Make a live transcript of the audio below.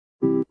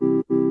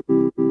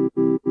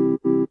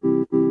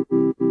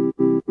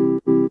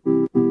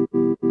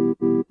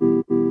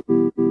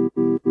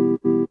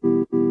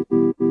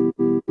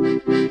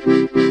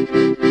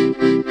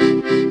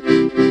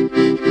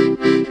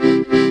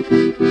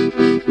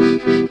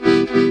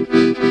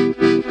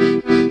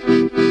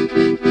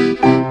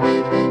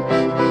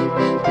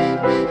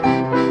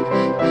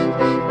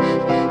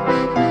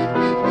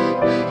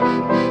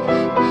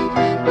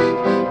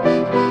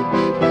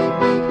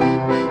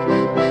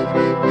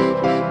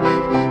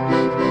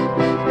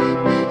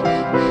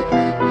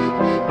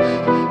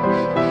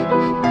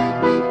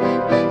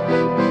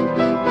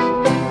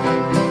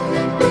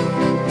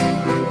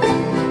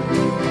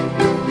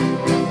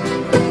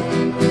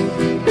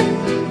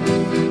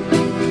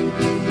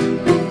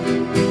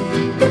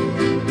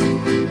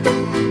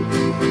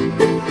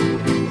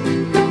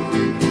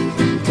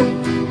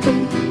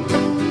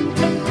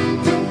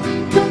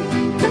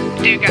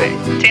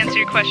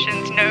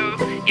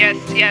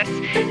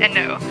yes and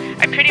no.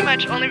 I pretty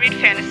much only read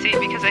fantasy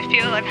because I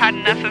feel I've had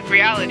enough of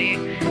reality.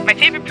 My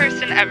favorite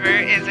person ever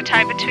is a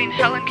tie between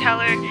Helen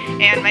Keller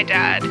and my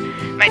dad.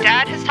 My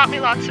dad has taught me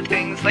lots of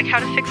things, like how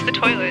to fix the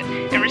toilet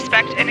and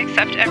respect and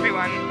accept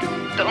everyone.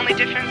 The only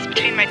difference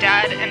between my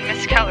dad and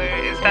Miss Keller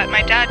is that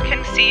my dad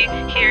can see,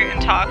 hear,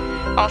 and talk.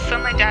 Also,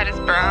 my dad is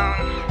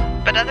brown.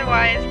 But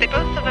otherwise, they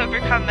both have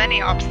overcome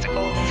many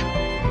obstacles.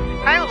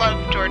 I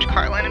love George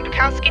Carlin and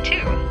Bukowski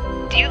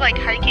too. Do you like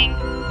hiking?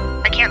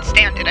 I can't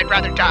stand it, I'd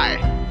rather die.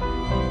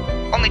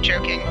 Only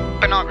joking,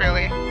 but not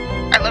really.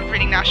 I love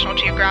reading National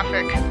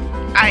Geographic.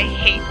 I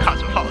hate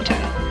Cosmopolitan.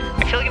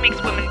 I feel like it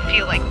makes women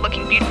feel like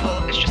looking beautiful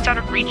is just out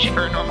of reach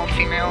for a normal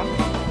female.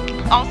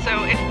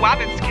 Also, if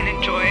Wabbits can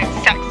enjoy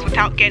sex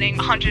without getting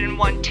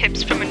 101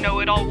 tips from a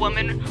know-it-all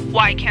woman,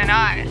 why can't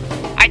I?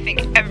 I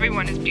think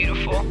everyone is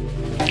beautiful.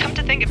 Come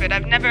to think of it,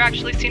 I've never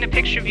actually seen a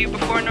picture of you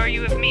before, nor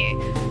you of me.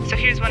 So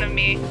here's one of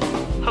me.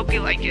 Hope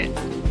you like it.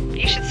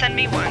 You should send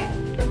me one.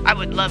 I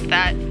would love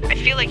that. I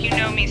feel like you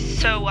know me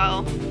so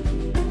well.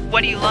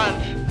 What do you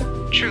love?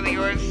 Truly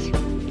yours,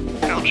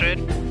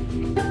 Mildred.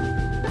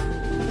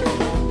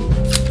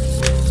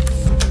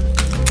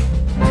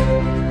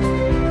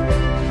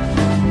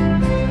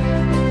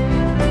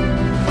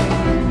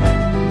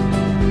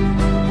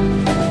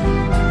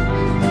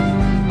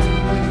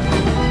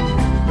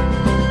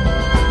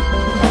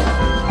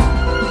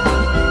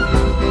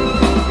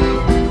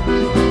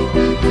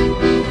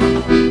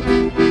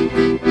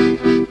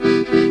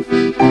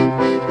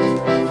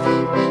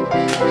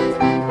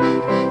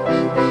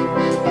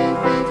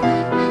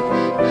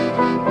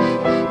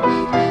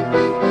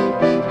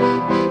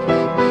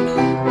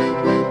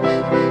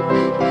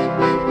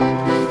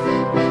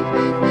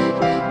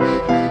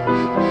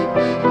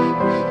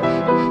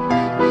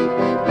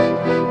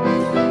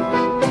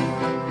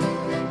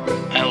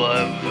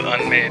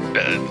 Unmade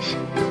beds.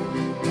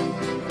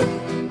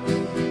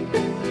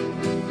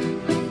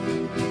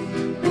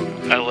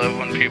 I love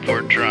when people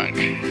are drunk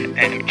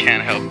and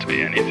can't help to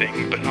be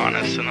anything but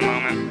honest in the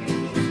moment.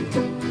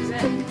 Is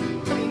it?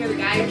 You know the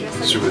guy who dressed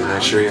like It's a really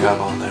nice shirt you have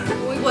on there.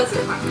 Well, he was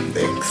a clown.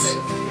 Thanks.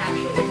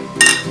 Naturally.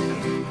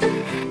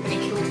 And he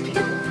killed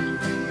people.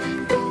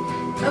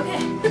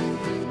 Okay.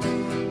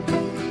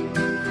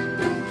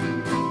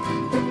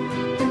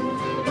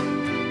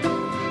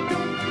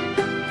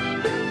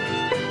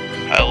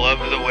 I love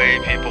the way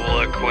people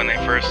look when they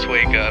first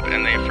wake up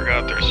and they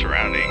forgot their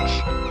surroundings.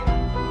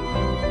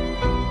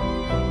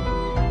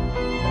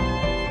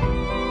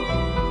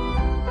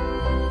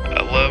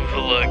 I love the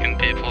look in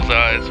people's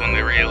eyes when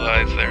they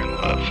realize they're in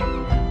love.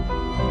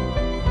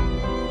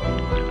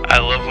 I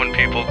love when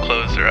people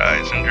close their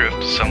eyes and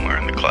drift somewhere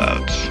in the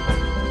clouds.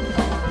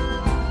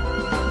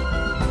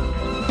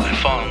 I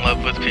fall in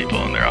love with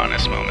people in their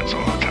honest moments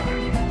all the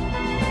time.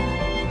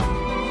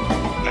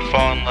 I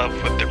fall in love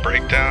with their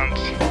breakdowns,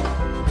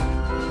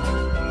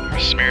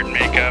 smeared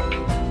makeup,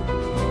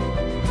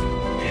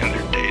 and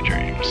their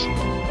daydreams.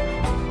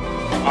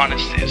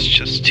 Honesty is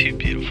just too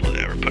beautiful to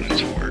ever put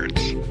into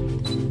words.